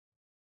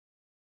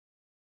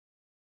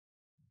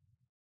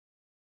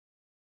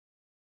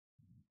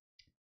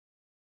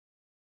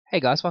Hey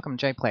guys, welcome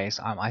to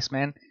JPlays. I'm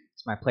Iceman.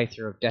 It's my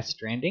playthrough of Death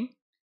Stranding.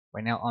 We're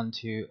now on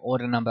to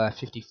order number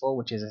 54,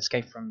 which is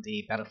Escape from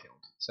the Battlefield.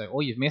 So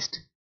all you've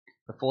missed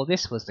before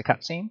this was the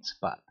cutscenes,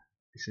 but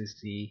this is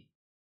the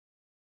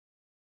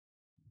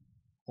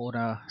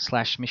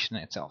order/mission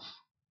itself.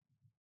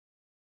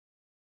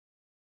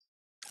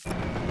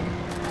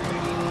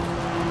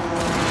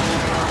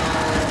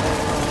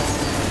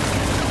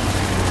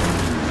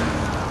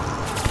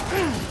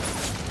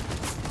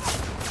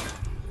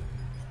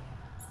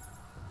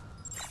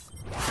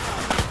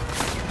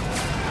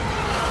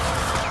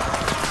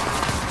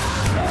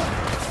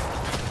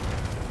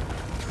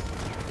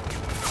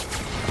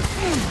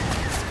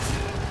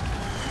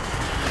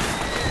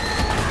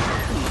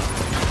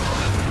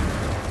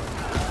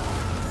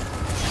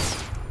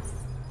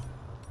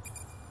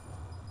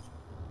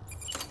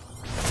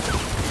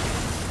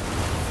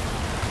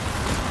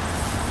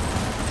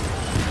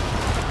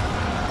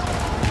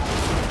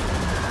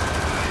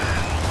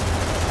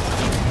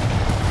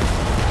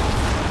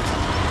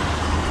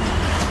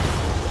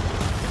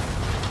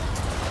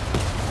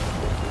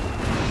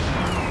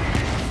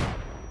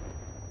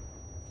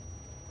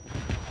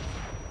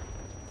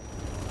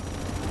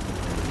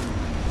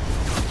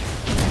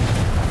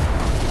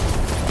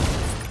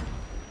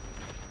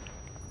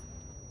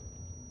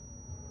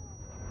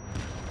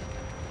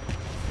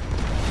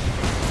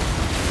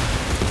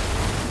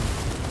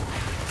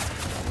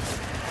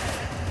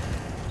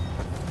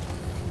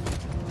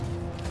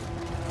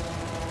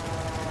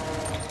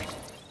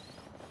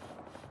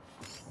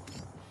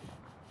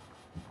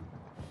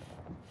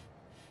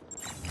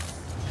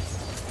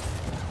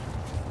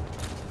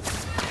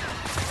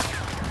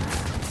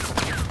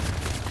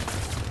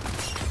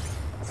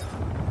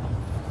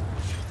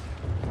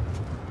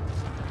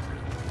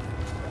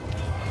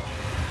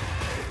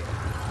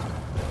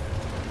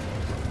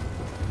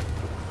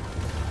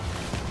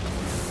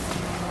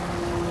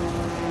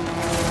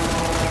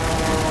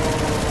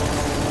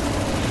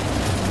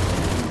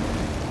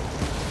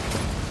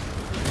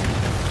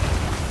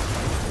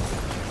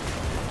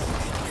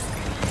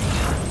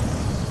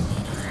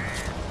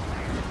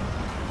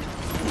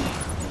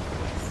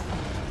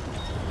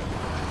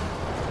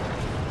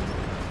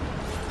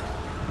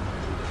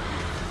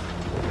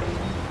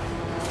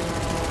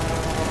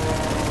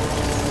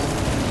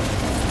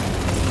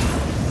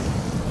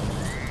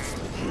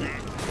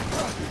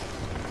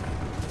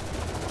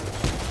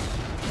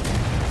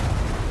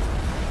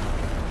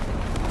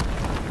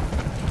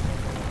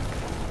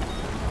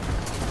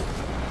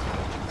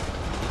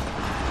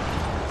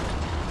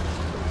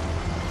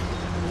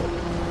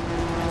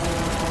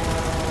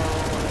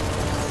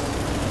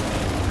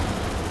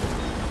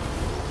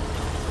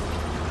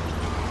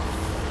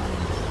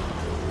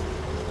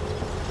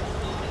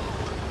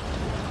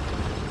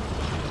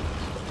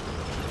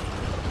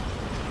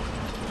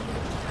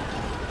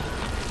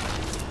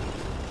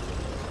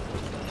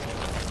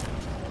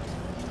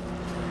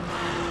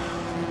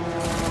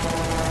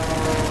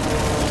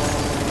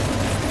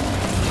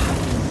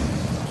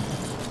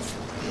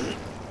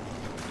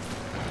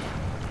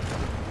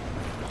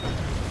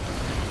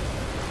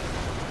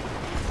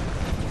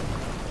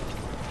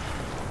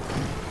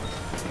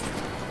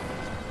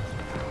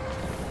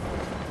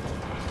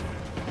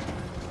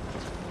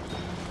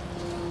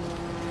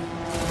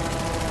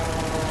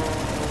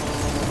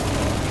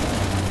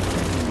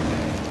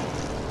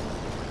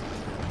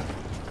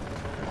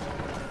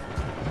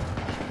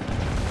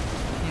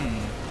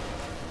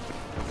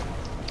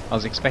 I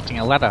was expecting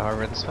a ladder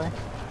over this way.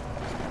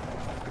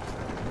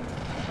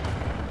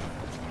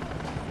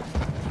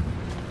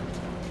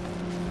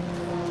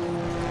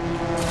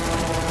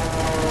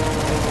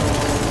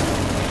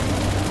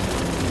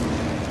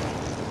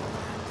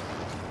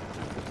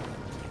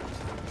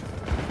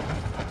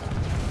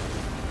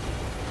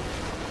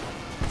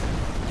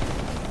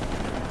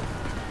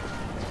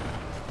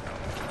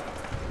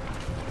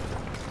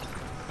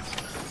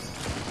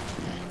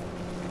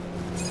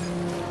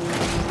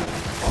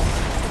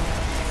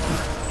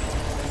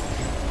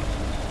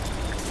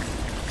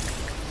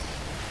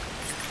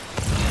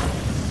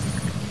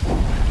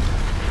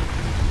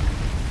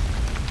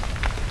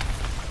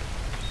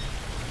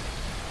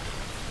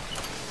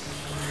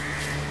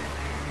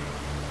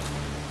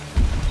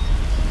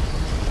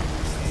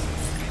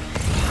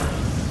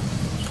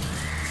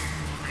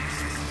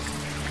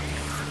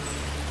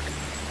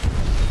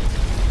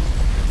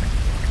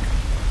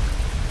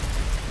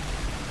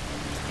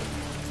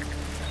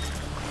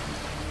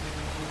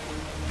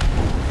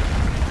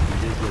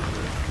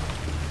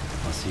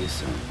 See you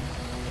soon.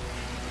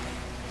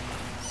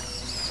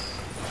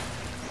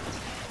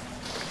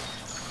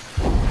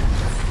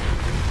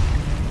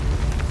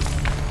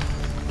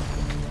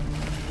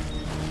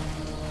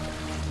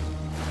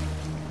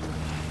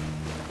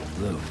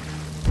 Blue.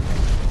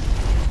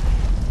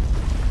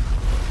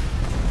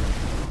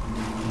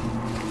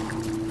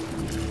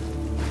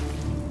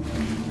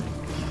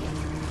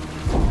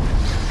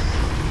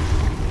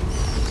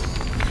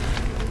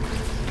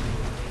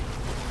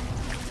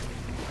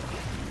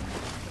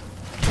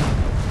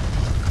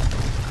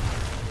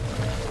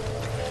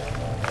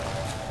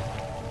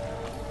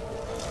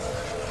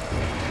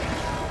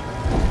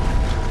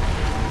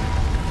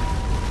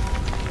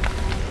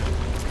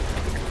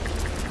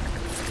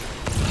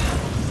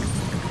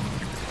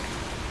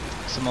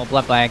 some more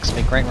blood bags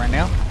would be great right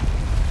now.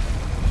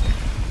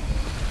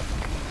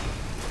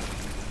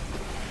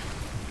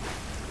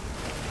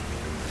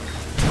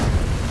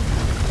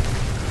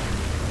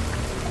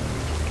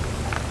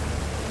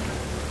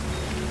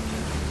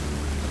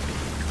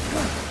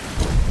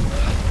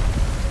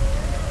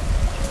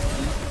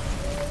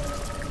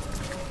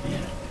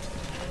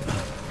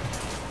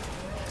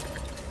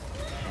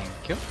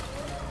 Thank you.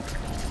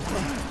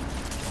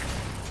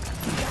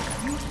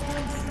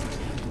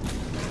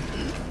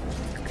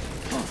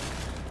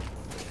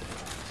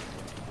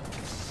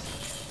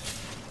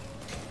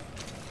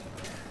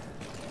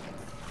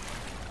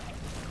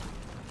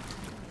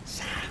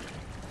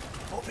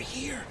 Over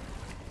here.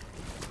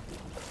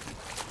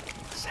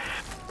 Sam.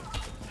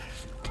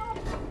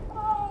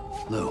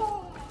 Lou.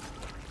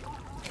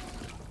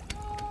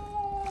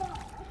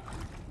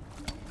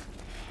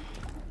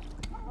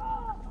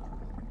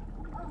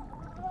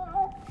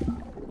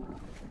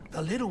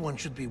 The little one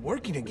should be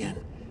working again.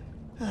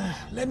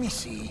 Let me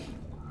see.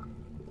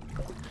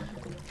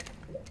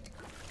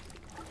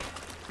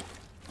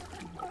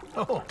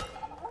 Oh,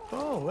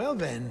 well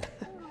then.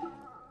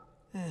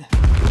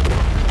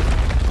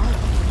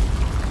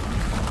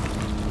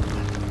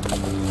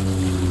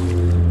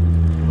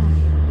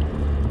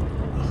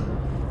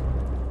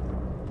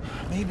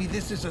 Maybe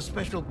this is a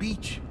special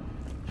beach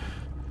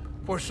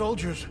for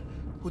soldiers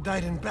who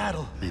died in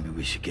battle. Maybe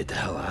we should get the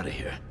hell out of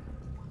here.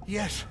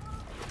 Yes.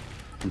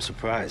 I'm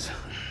surprised.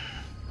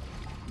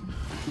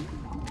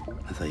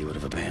 I thought you would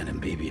have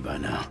abandoned BB by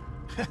now.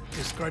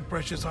 Discard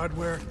precious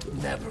hardware?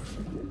 Never.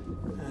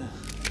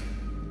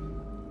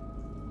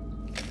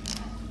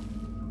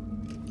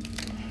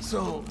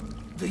 So,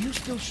 do you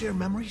still share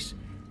memories?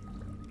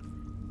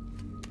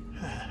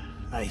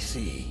 I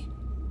see.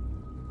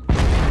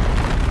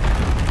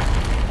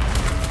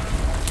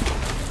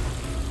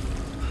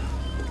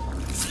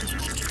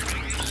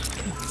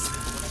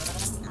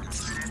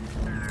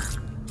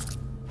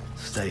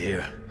 Stay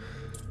here.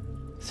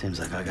 Seems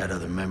like I got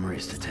other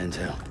memories to tend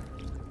to.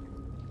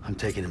 I'm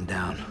taking him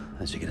down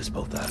as you get us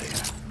both out of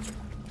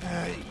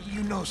here.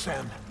 You know,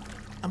 Sam,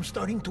 I'm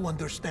starting to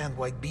understand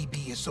why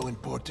BB is so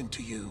important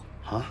to you.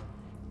 Huh?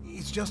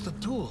 It's just a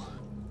tool.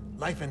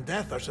 Life and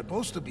death are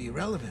supposed to be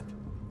irrelevant.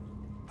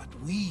 But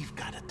we've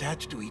got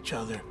attached to each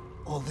other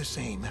all the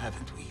same,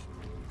 haven't we?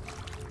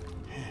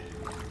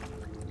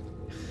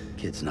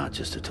 Kid's not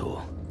just a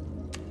tool.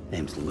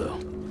 Name's Lou.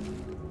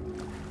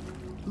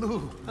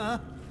 Lou, huh?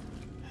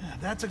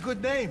 That's a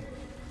good name.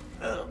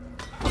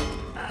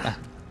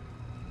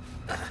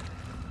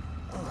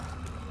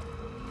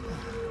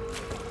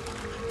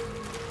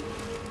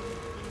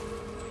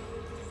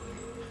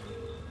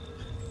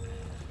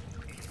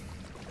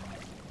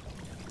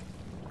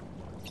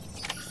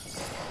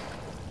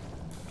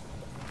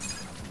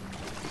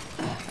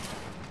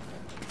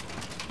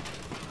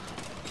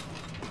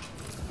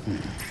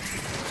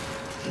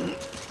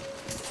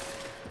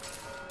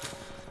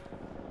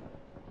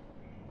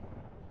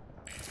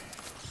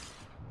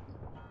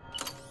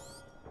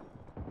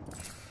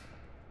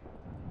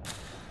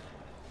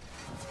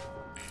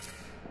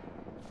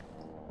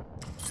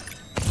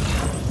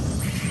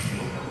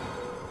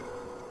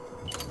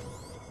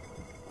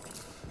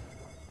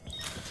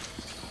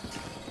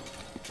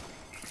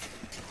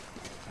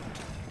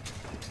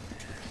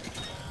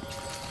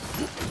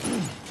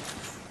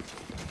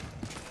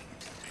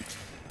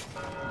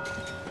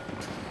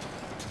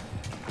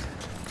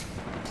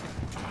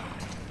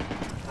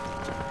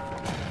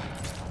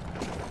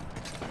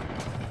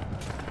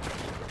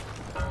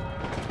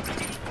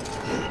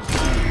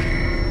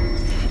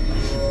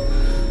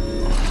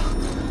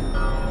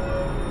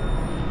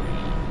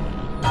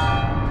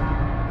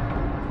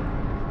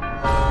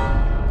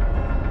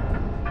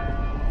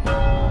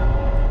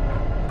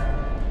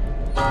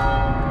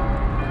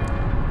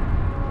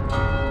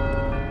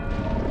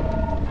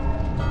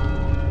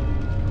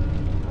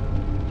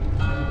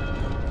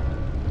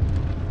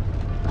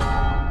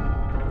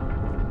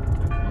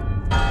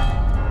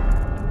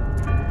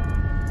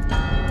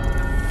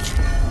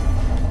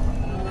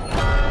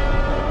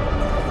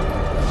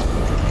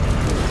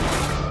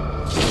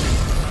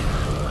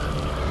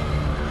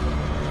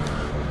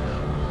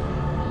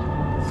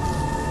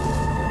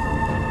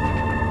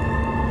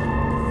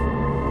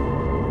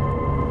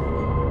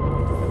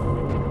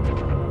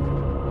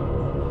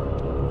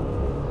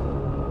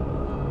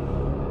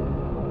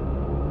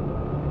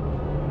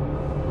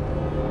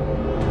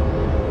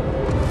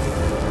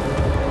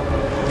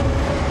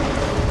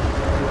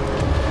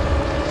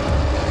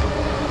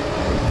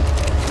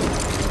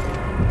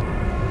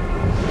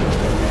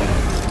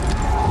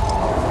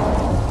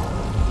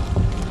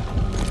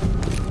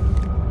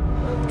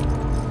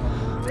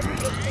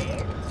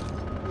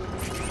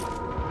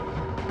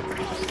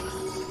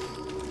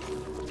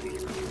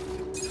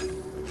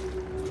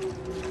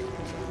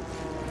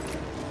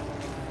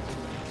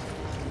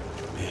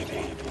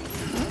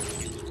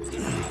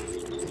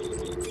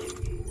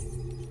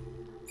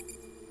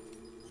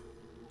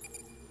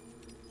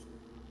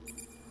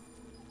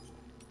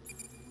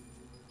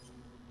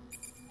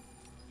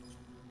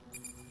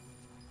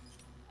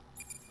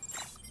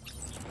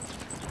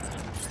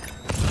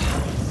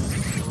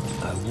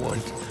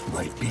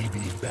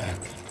 back.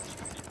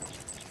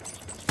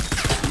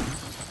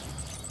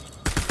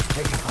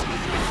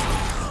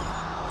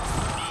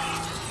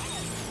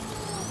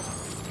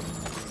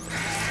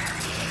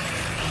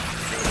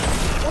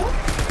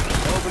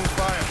 Open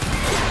fire.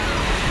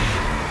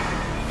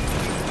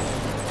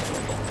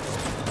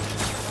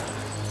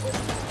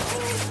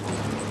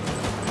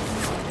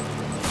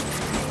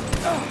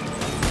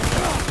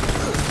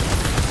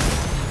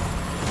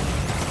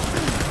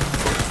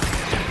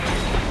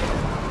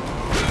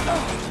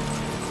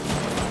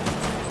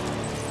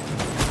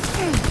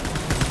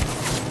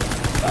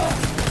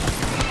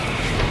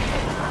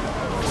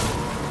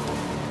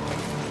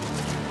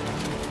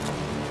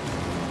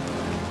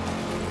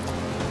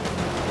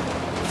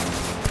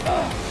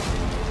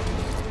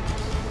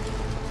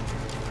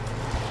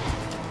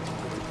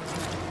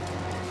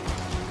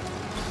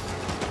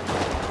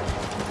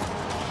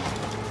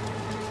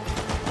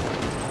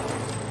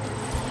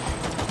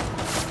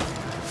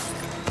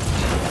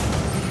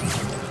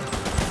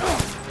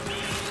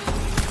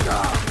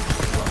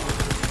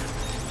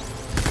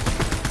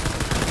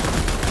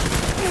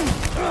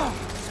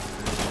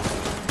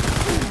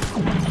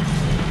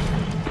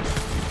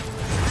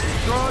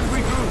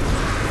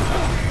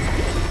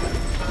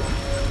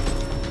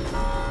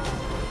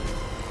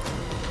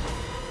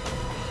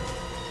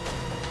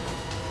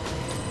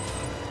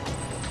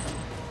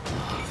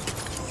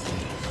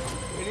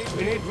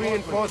 We need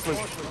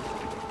reinforcements.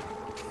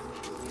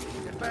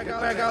 Get back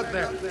out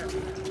there.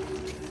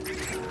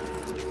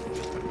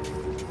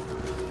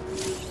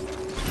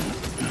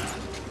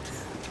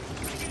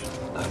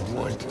 I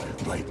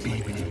want my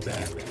baby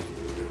back.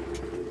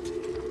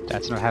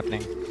 That's not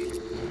happening.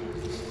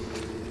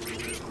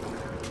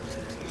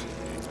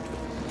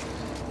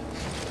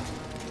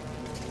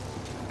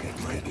 Get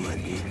my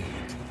baby.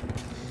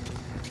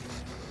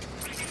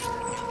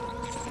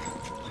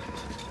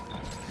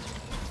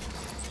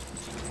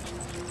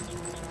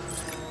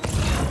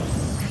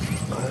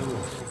 I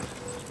was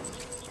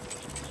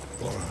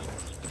born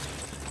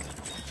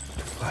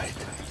to fight.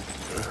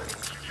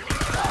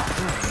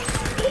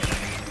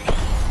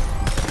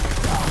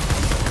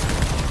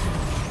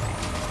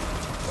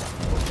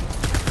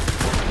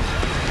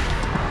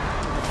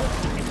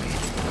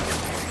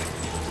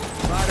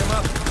 Light him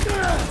up.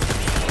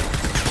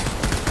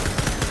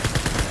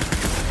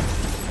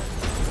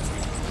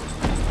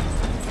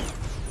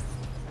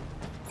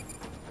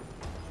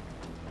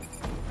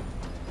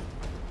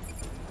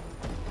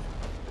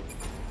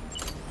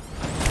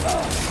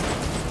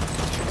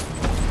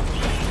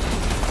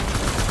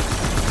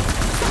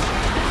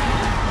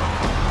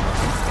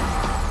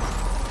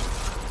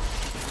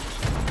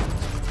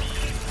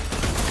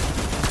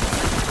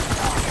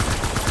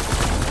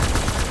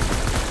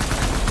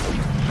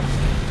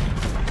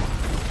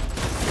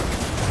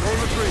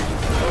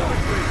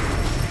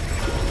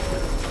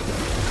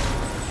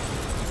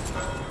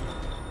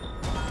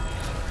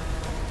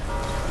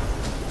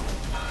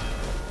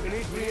 We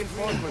need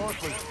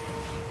reinforcements.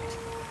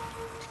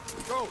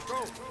 Go.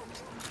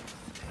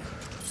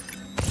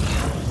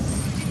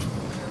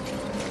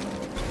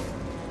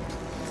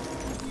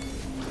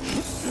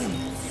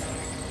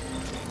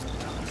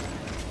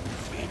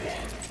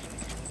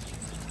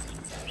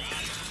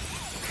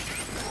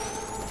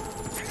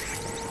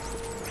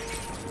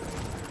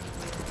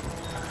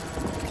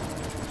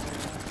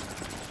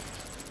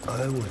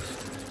 I was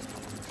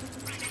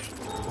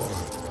born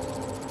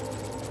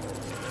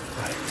to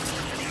fight.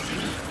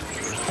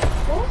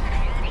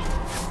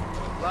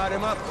 Light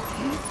him up.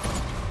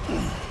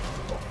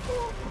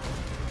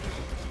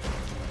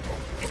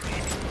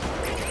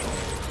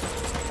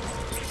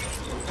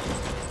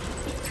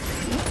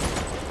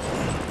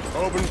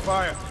 Open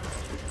fire.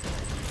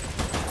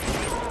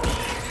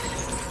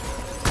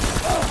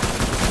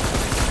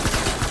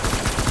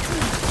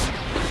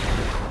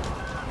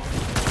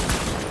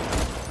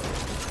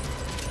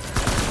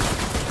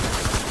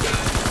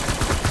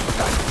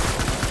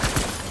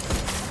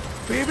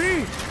 BB!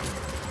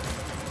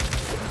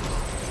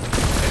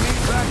 I need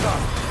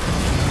backup.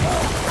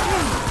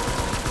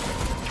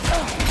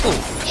 Oh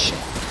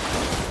shit.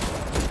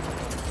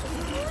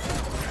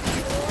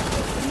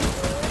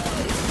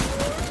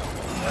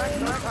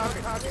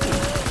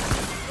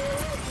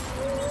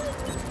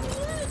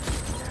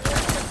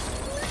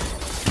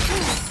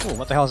 Oh,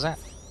 what the hell is that?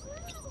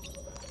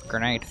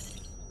 Grenade.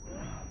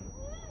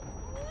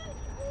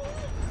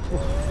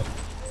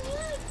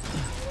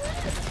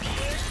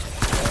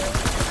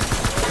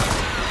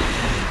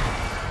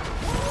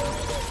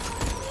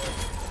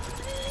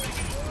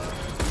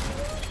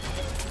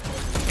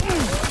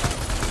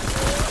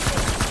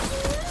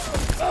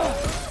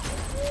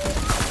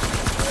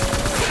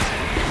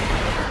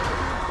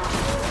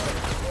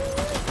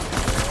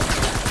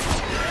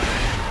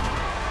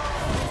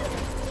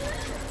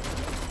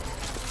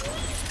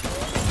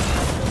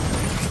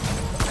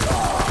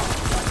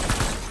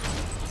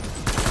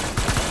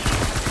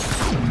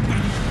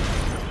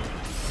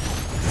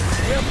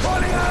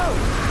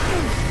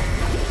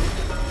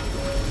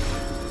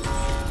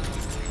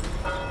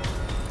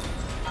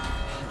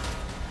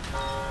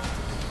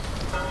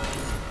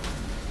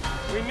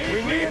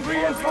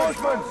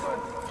 Reinforcements!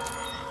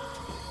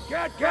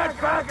 Get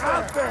back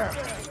out there!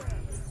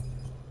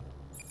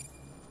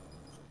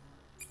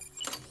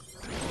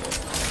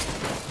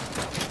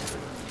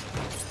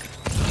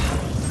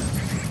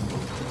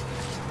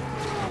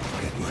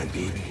 Get my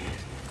baby.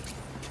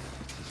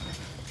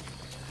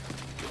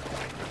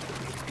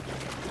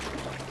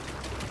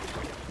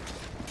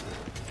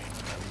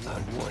 I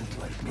want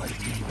my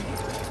baby.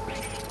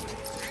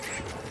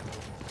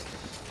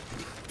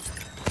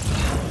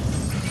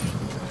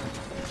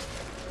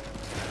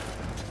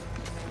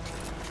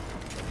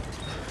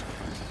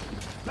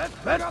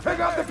 Let's pick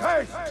up the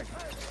pace!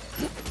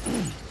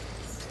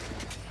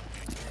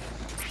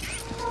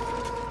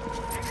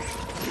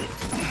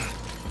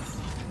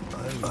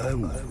 I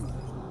will.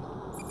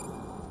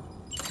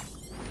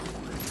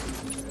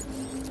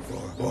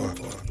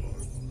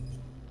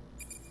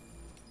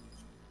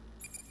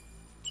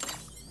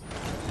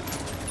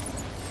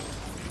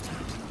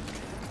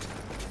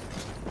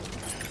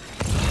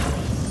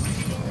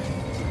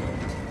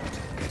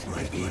 Get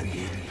my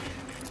baby.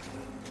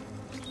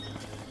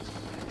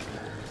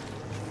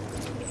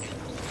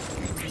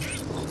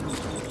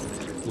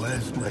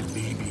 Where's my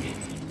baby?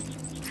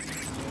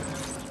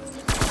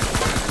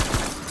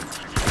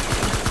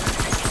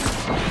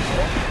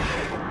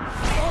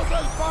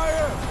 Open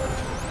fire!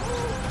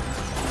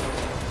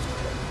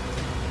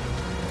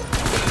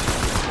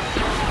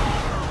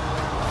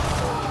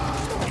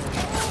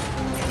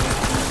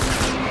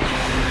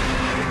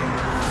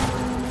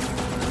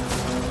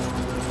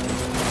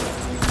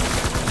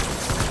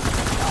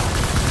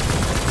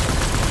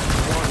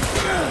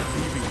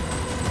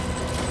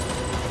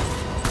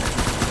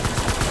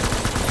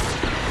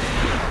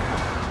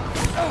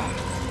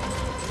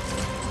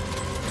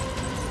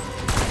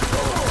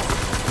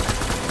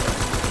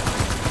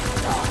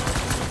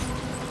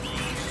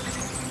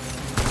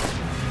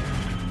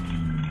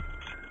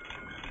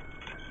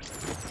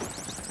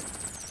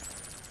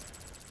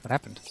 What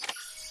happened?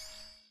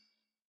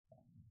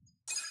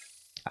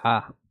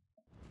 Ah.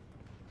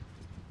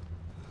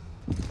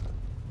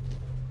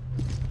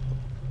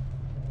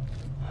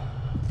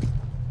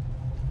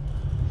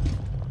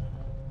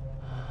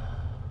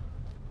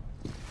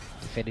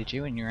 Fitted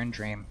you in your own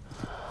dream.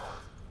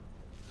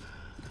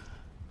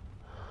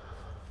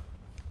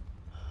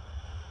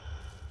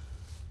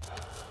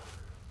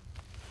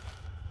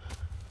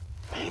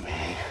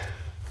 Baby,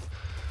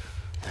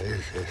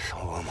 this is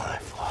all my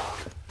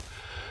fault.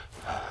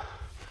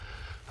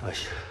 I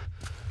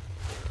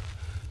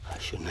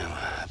should never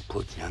have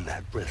put you in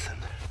that prison.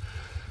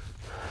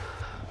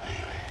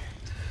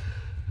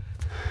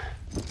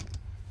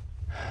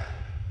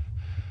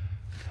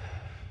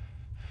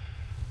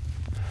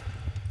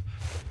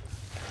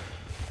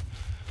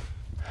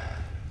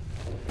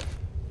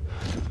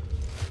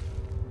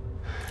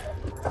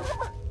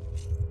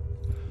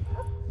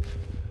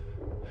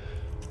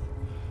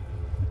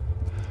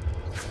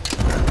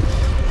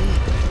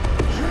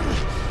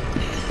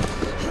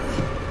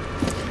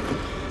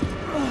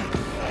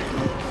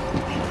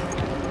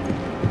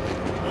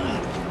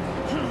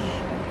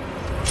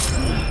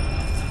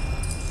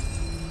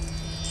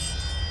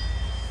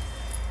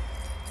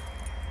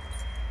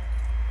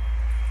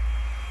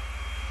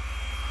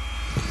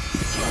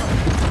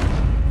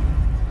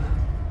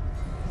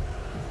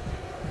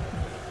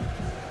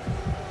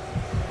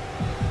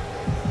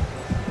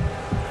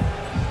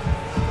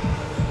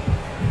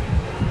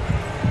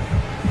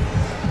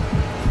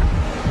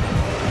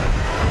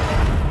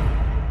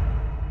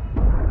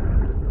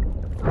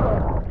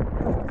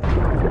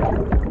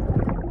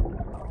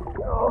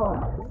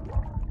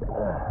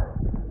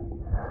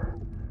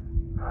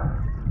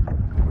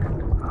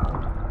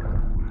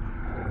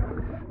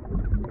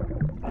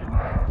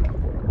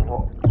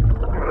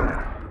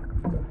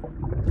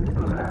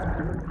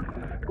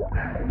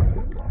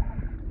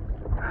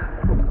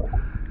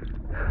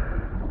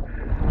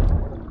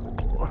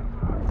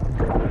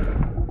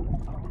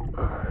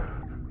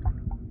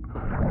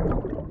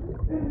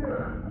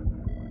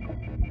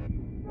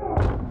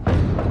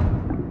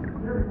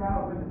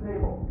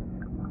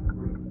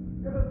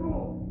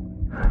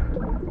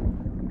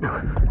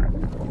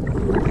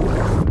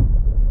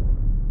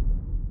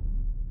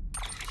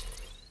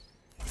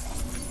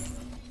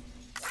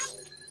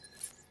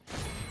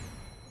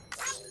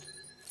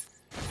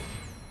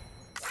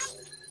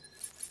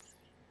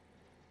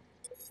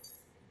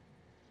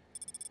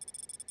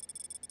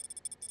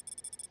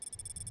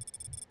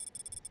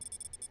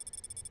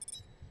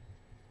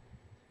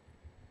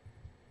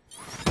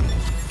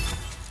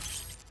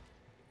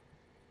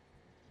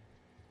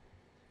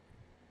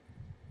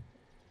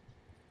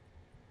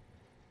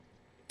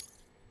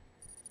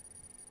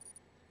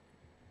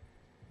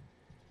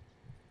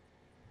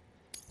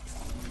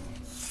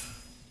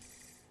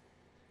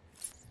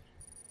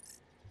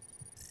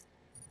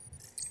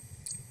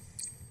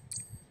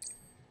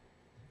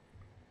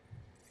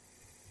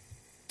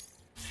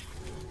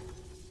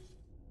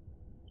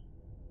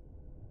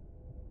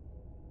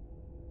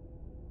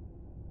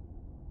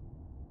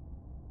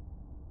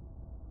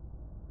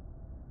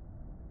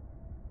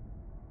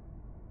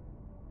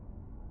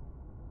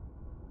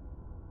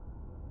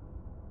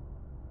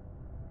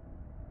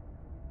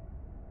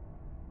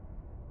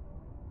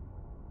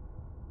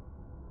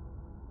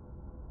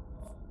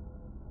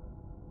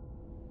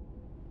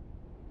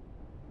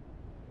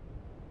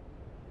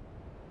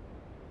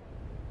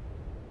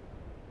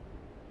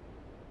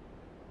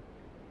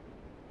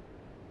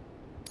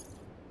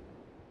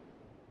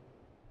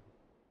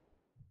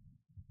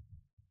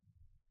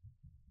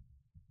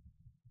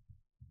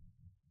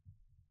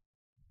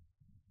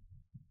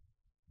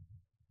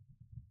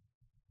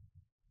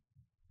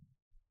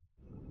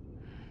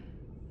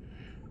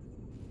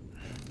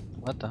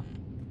 What the?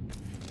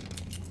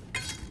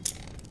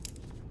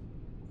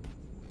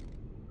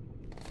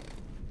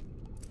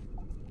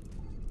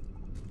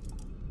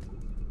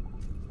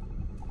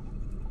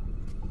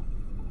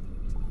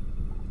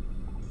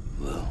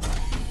 Lou.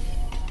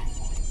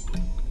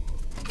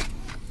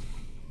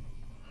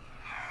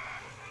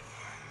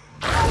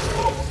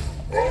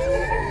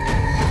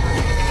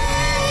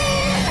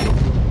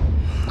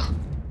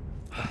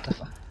 What the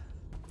fuck?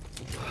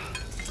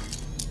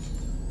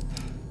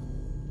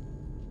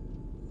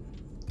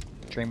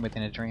 Dream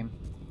within a dream.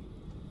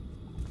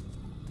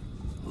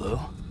 Lou?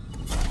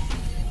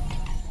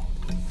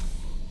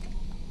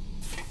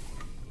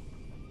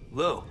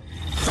 Lou?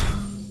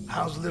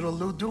 How's little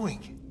Lou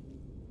doing?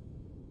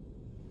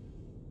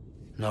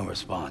 No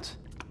response.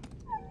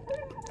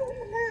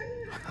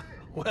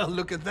 Well,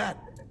 look at that.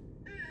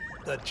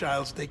 The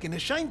child's taking a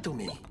shine to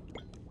me.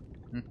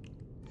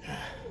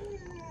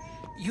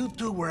 You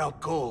two were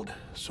out cold,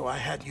 so I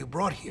had you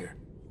brought here.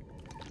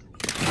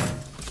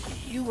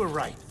 You were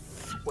right.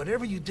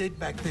 Whatever you did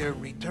back there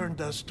returned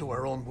us to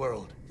our own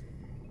world.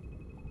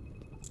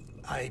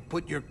 I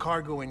put your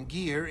cargo and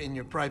gear in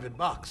your private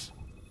box.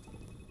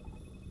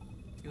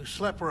 You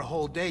slept for a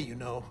whole day, you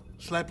know.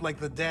 Slept like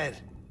the dead.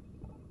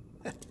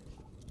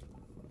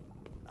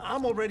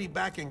 I'm already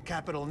back in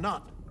Capital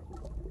Knot.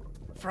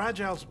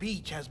 Fragile's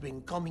beach has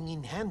been coming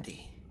in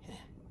handy.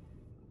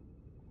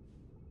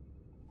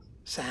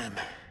 Sam,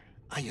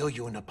 I owe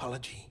you an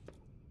apology.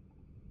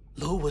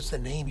 Lou was the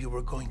name you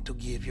were going to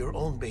give your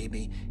own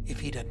baby if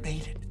he'd had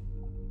made it.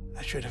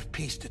 I should have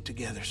pieced it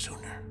together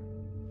sooner.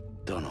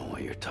 Don't know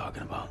what you're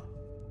talking about.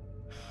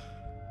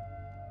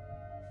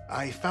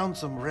 I found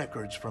some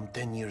records from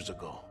 10 years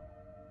ago.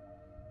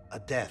 A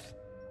death,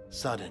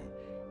 sudden,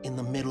 in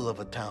the middle of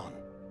a town.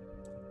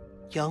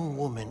 Young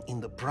woman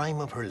in the prime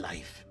of her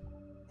life.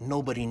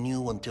 Nobody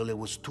knew until it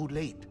was too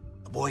late.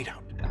 A void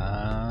out.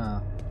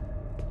 Ah.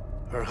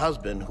 Her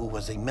husband, who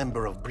was a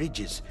member of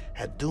Bridges,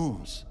 had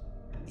dooms.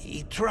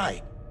 He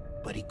tried,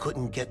 but he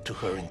couldn't get to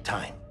her in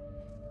time.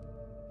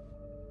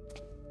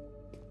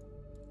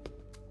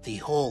 The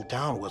whole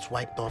town was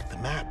wiped off the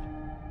map,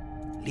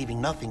 leaving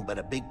nothing but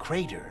a big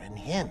crater and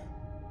him.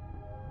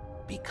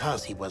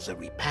 Because he was a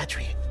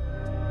repatriate.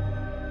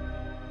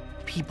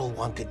 People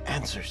wanted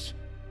answers.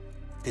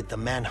 Did the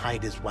man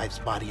hide his wife's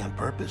body on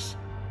purpose?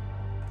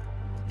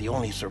 The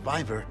only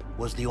survivor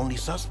was the only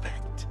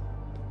suspect.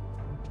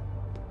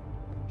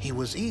 He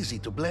was easy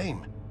to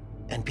blame,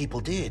 and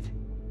people did.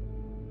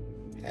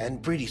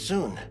 And pretty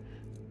soon,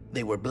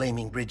 they were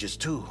blaming Bridges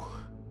too.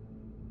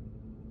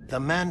 The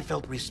man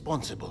felt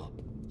responsible,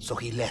 so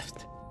he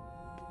left.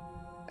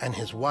 And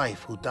his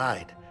wife, who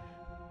died,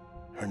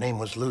 her name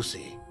was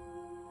Lucy.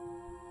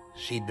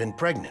 She'd been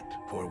pregnant,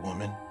 poor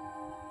woman.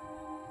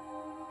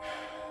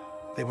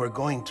 They were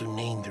going to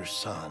name their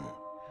son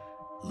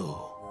Lou.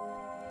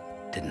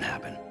 Didn't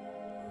happen.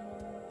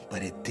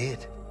 But it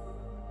did.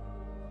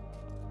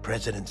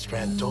 President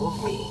Strand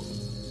told me.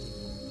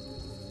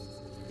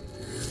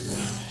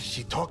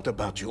 She talked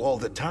about you all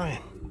the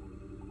time.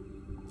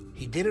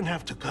 He didn't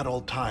have to cut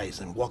all ties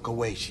and walk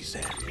away, she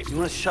said. You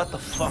wanna shut the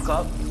fuck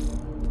up?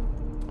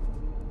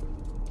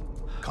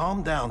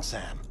 Calm down,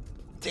 Sam.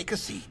 Take a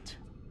seat.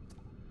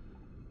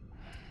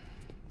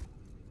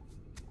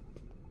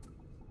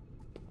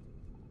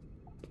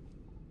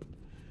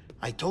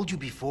 I told you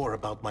before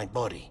about my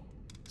body.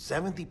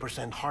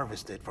 70%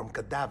 harvested from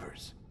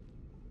cadavers.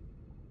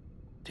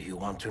 Do you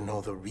want to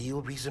know the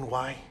real reason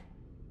why?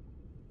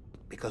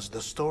 Because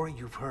the story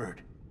you've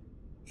heard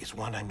is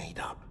one I made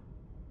up.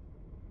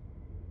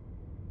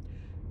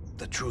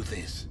 The truth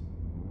is,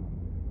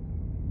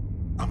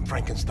 I'm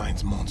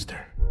Frankenstein's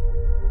monster.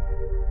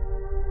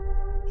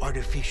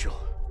 Artificial,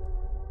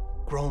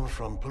 grown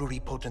from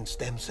pluripotent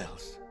stem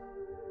cells.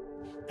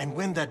 And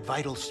when that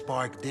vital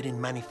spark didn't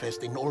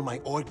manifest in all my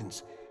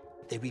organs,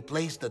 they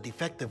replaced the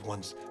defective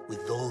ones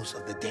with those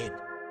of the dead.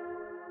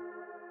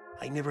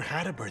 I never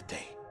had a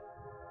birthday.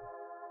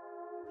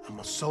 I'm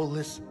a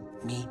soulless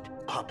meat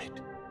puppet.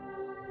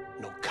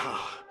 No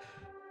ka,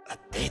 a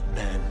dead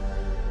man.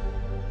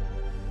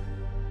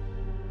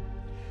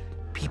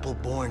 People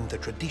born the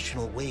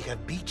traditional way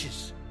have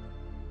beaches.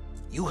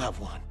 You have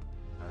one.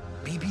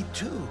 BB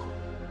too.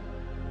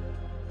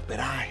 But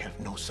I have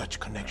no such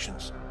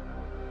connections.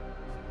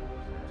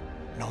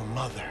 No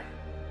mother.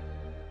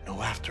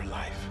 No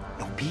afterlife.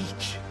 No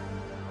beach.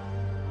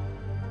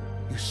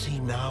 You see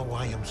now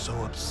why I'm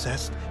so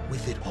obsessed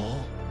with it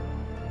all?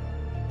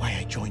 Why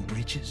I joined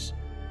Bridges?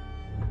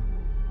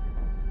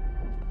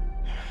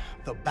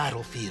 The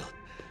battlefield.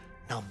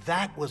 Now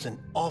that was an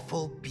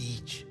awful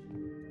beach.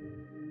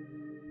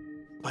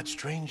 But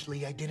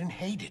strangely, I didn't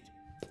hate it.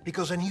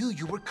 Because I knew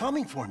you were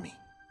coming for me.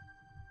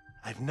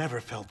 I've never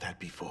felt that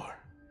before.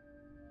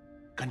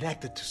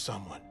 Connected to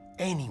someone,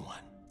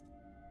 anyone.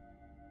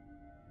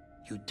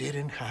 You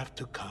didn't have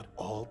to cut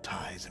all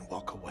ties and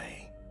walk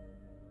away.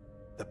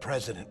 The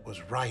president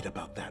was right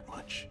about that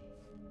much.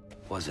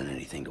 Wasn't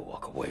anything to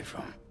walk away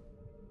from.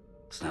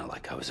 It's not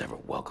like I was ever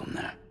welcome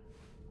there.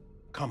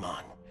 Come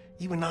on,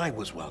 even I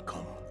was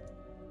welcome.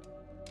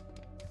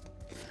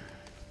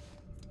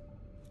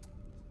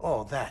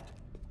 Oh, that.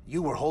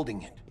 You were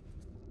holding it.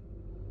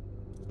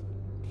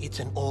 It's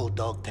an old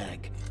dog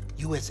tag,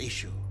 US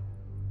issue.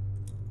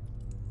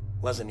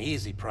 Wasn't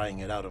easy prying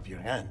it out of your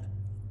hand.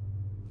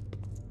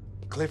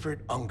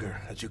 Clifford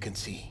Unger, as you can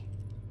see.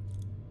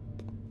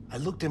 I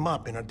looked him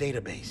up in our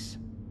database.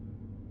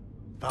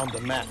 Found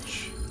a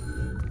match.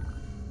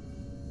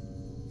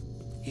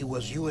 He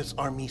was US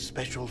Army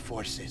Special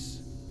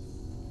Forces.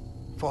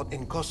 Fought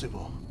in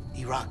Kosovo,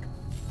 Iraq,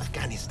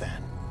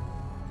 Afghanistan.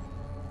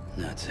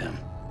 That's him.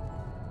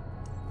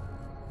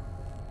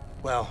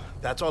 Well,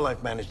 that's all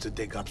I've managed to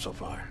dig up so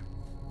far.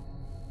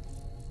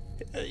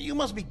 You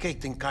must be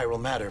caked in chiral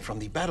matter from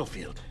the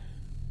battlefield.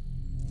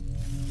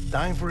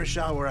 Time for a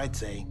shower, I'd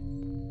say.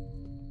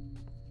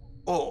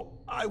 Oh,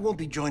 I won't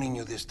be joining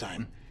you this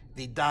time.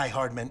 The Die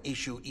Hardman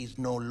issue is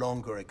no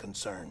longer a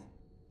concern.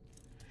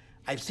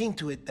 I've seen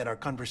to it that our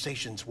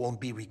conversations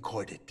won't be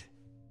recorded.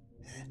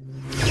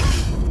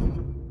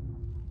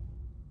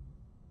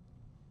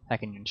 How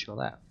can you ensure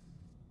that?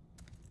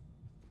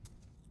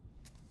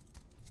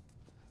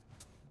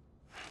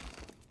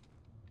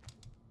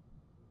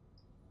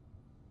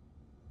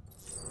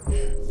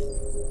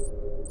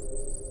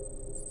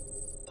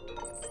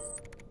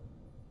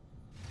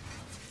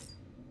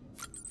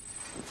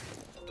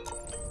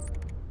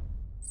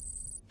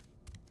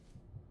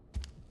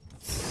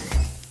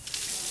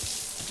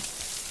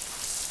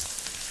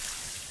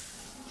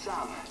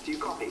 Sam, do you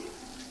copy?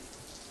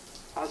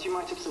 As you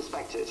might have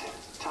suspected,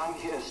 time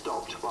here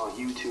stopped while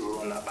you two were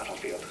on that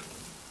battlefield.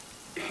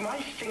 If my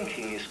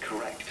thinking is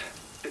correct,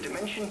 the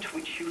dimension to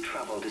which you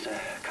traveled is a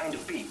kind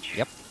of beach.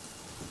 Yep.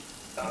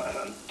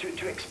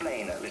 To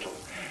explain a little,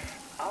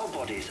 our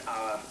bodies,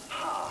 our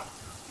ha,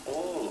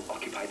 all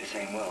occupy the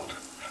same world,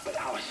 but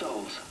our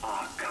souls,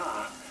 our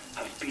ka,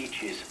 have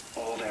beaches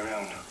all their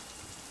own.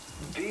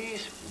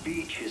 These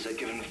beaches are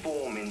given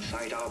form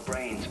inside our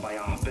brains by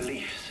our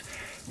beliefs,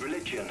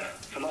 religion,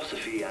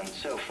 philosophy, and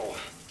so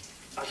forth.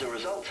 As a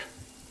result,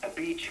 a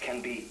beach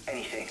can be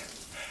anything,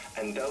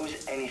 and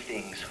those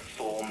anythings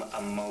form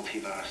a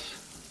multiverse.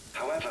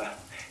 However,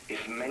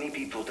 if many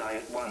people die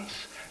at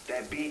once,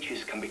 their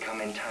beaches can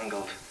become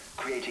entangled,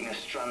 creating a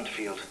strand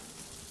field.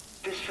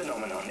 This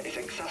phenomenon is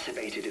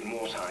exacerbated in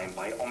wartime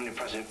by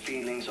omnipresent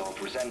feelings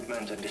of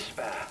resentment and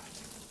despair.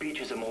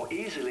 Beaches are more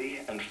easily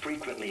and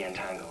frequently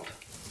entangled.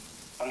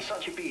 On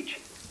such a beach,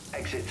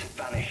 exits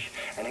vanish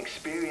and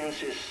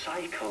experiences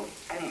cycle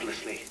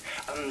endlessly.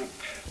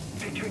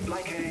 Picture it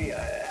like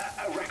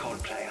a record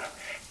player.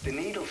 The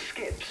needle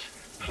skips,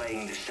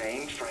 playing the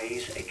same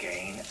phrase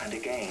again and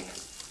again.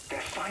 They're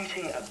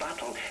fighting a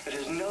battle that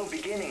has no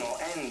beginning or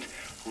end.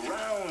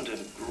 Round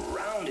and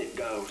round it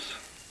goes.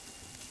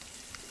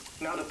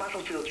 Now, the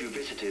battlefield you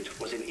visited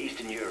was in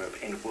Eastern Europe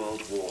in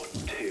World War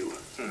II.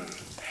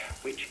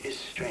 Which is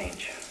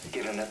strange,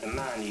 given that the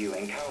man you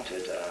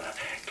encountered,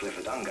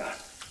 Clifford Unger,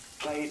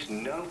 played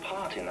no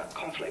part in that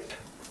conflict.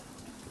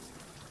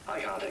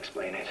 I can't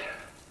explain it,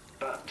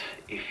 but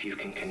if you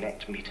can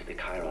connect me to the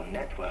chiral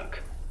network,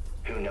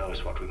 who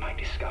knows what we might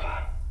discover.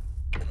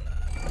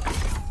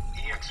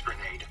 EX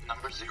grenade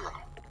number 0.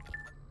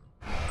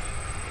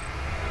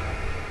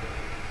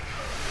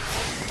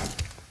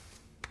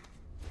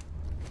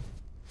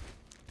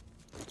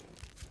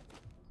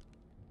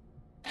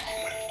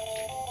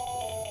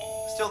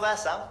 Still there,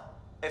 Sam?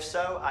 If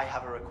so, I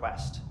have a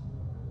request.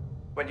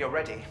 When you're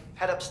ready,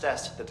 head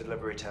upstairs to the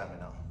delivery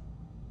terminal.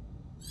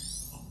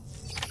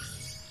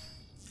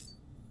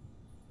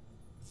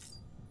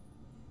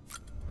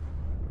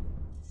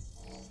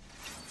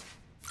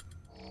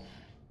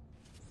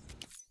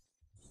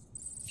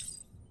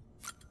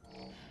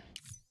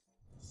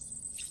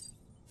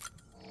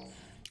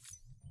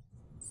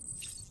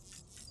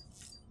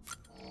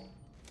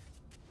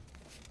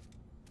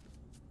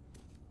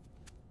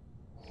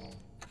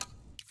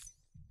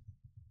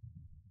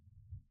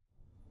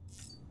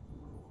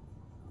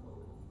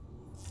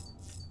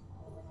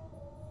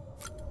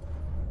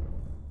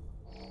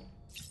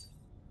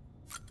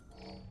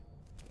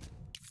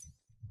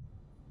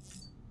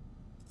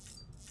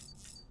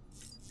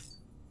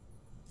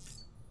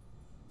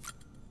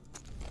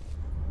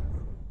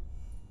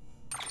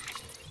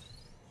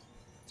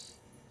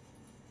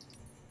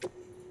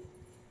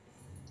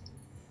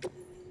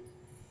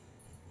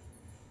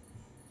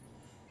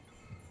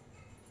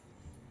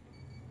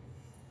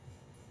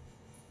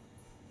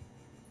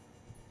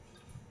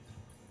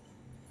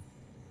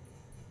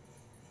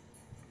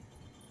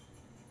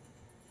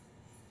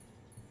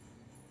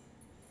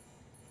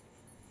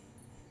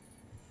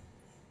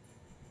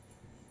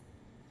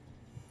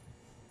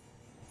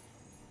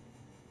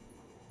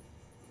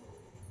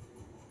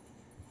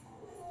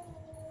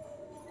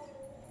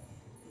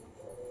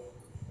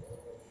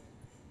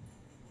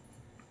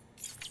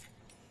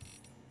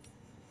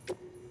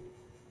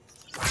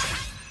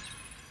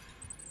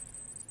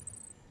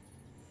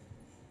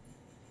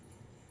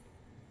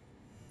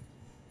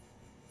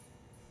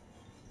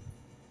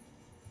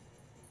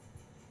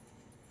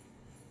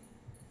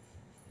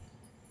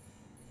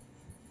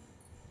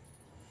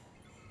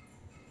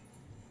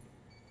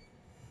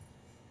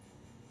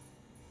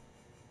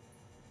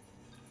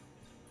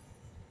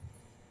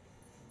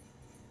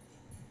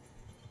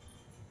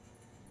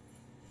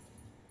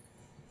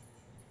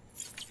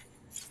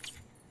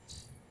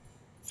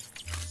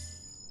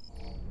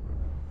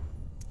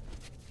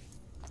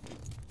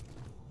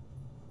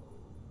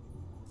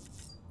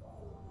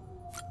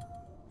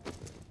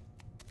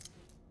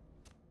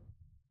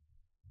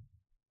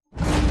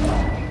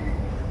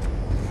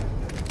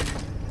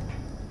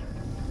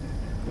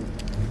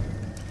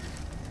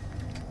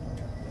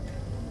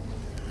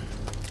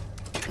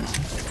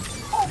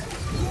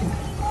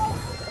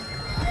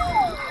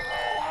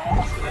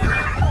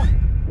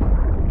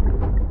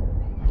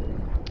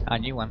 A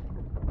new one.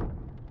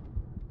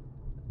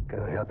 Can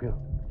I help you?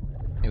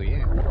 Oh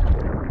yeah.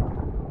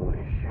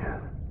 Holy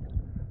shit.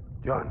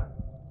 John.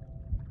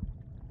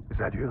 Is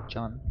that you?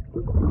 John.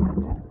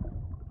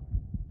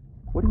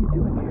 What are you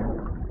doing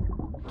here?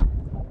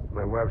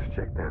 My wife's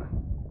checked in.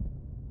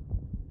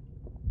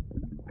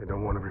 They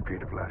don't want a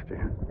repeat of last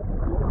year.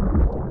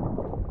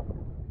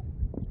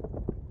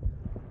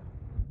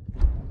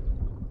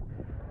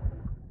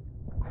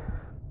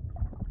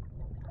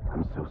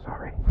 I'm so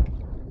sorry.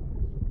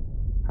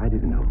 I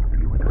didn't know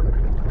you were there.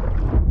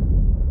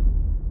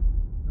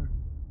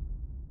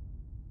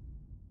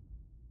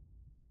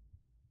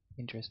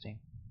 Interesting.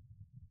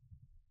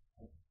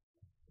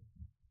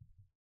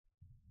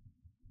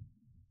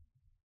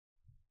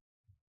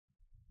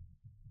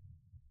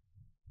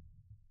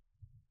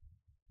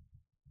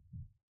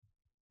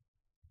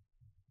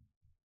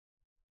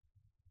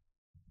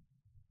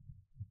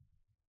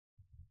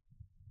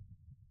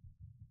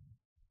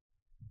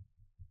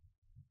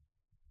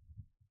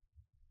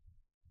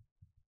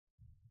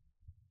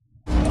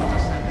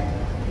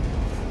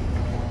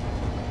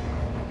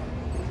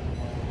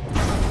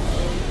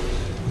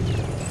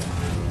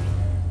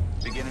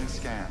 Beginning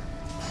scan.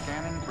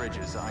 Scanning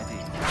bridges ID.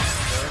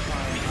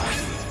 Verifying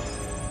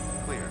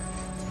ID. Clear.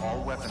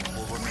 All weapons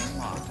will remain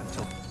locked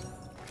until...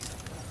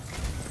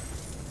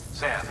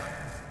 Sam,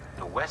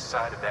 the west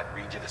side of that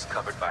region is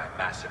covered by a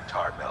massive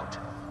tar belt.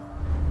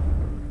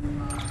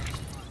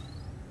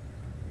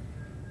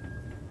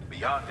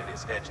 Beyond it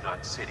is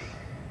Edgenut City,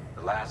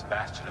 the last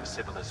bastion of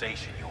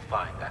civilization you'll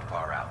find that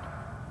far out.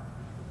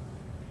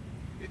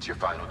 It's your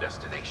final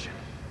destination.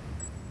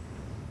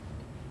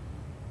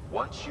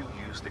 Once you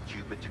use the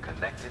Cupid to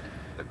connect it,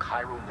 the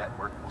chiral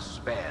network will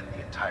span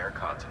the entire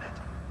continent.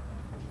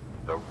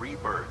 The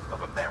rebirth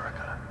of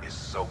America is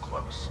so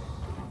close.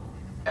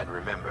 And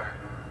remember,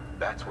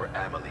 that's where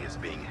Amelie is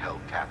being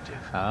held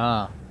captive.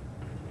 Ah.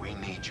 We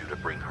need you to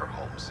bring her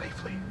home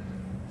safely.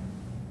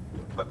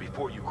 But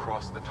before you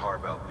cross the tar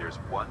belt, there's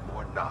one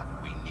more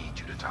knot we need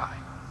you to tie.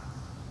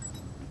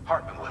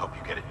 Hartman will help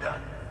you get it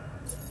done.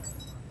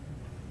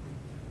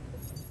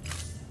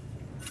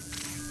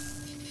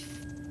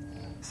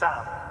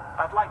 Sam,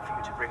 I'd like for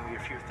you to bring me a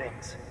few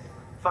things.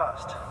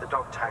 First, the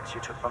dog tags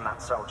you took from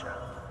that soldier.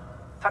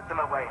 Tuck them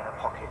away in a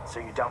pocket so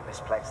you don't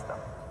misplace them.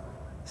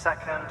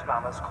 Second,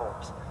 Mama's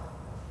corpse.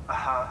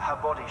 Her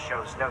body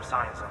shows no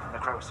signs of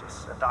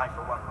necrosis, and I,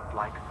 for one, would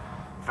like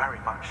very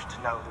much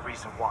to know the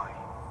reason why.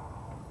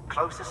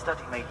 Closer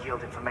study may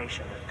yield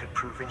information that could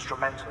prove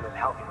instrumental in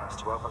helping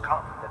us to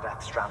overcome the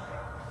Death Stranding.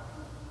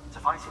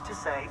 Suffice it to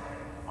say,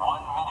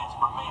 1 minute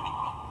remaining.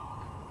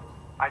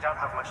 I don't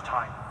have much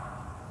time.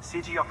 See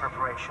to your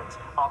preparations.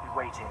 I'll be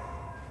waiting.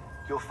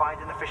 You'll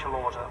find an official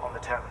order on the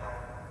terminal.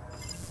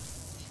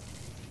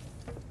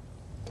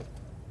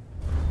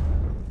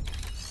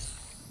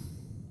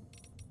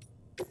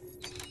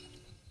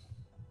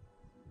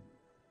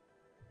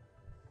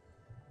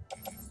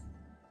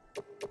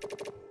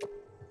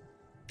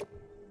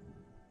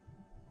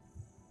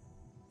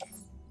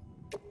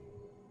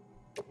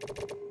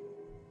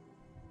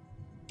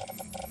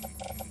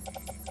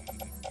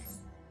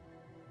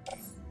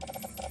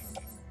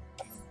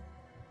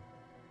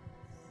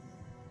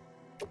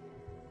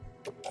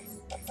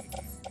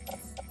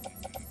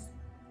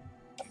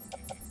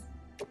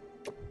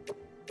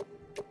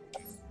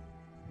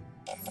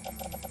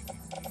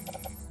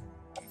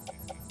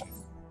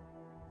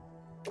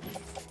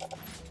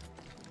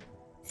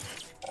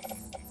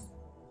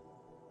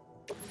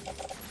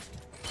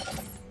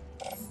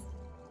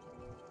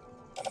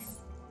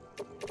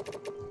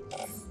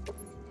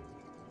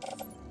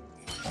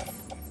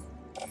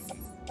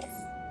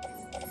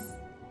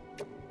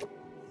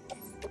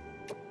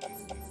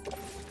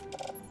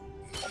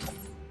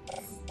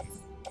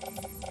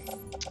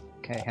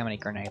 Okay, how many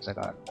grenades I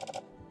got?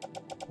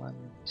 1,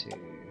 2,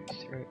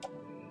 3.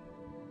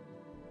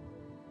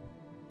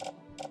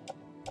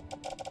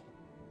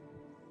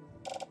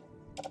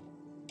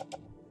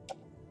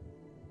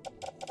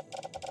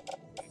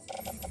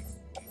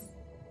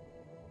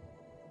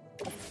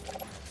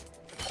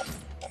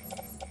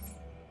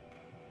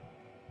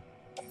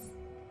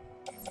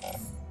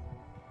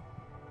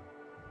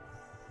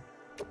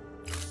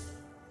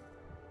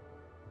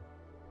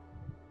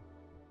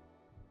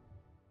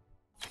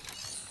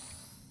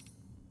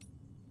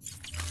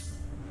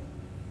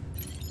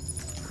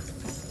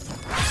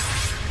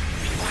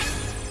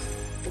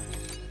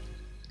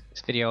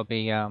 This video will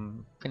be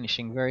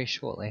finishing very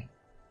shortly.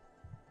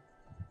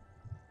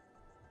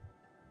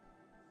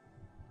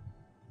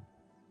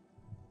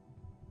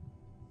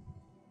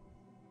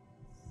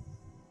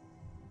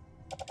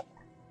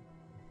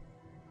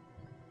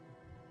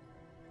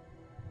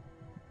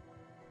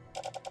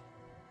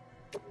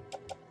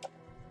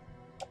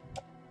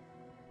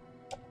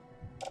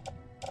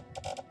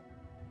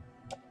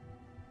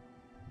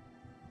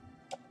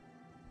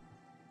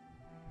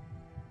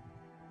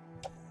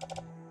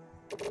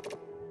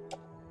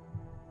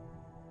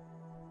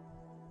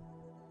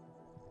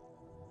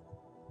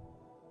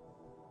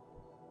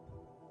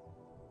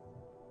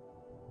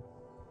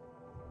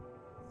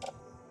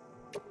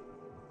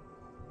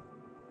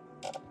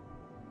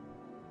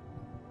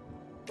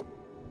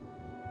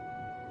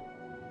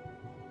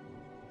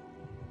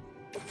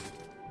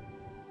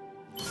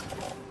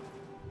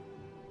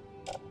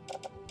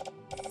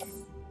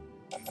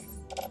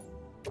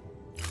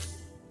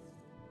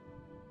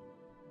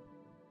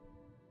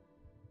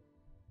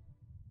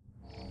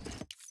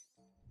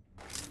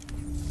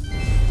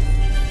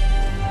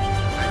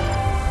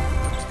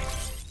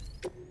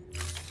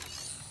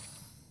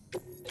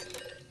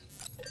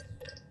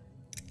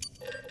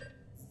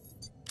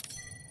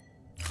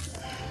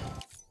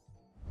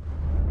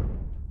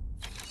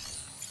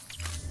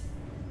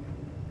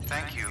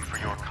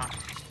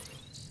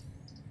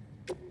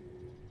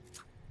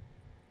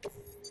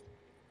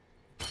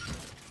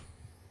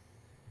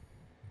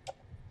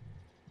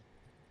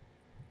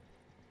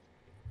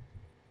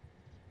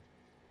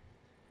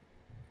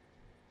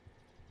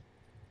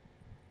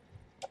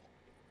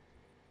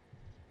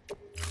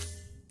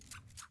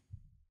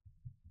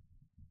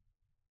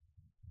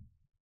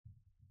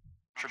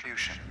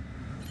 contribution.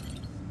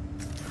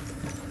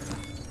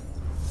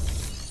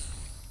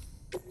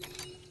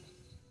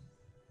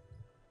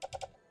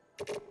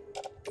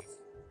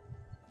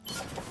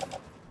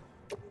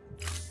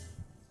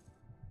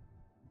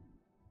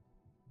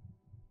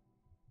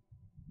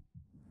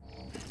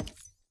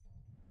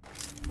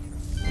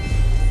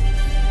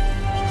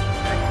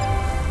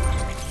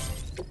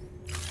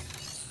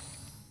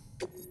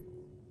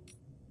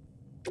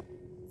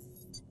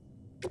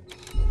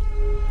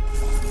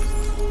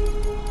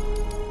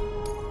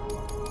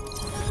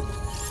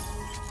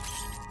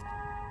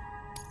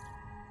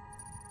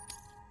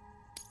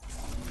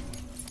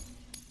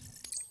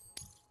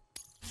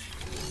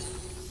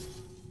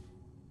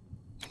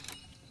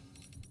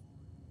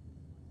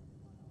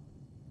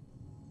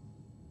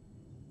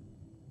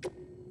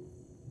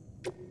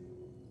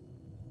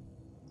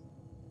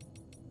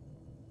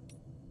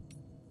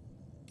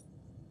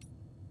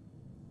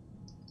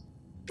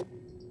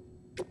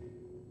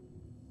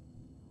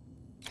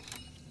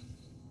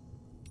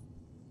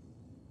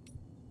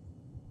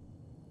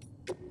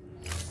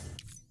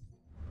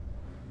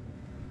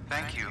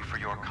 Thank you for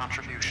your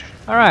contribution.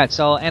 Alright,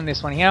 so I'll end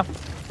this one here.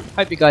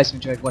 Hope you guys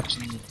enjoyed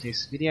watching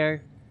this video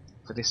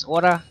for this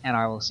order, and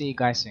I will see you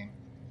guys soon.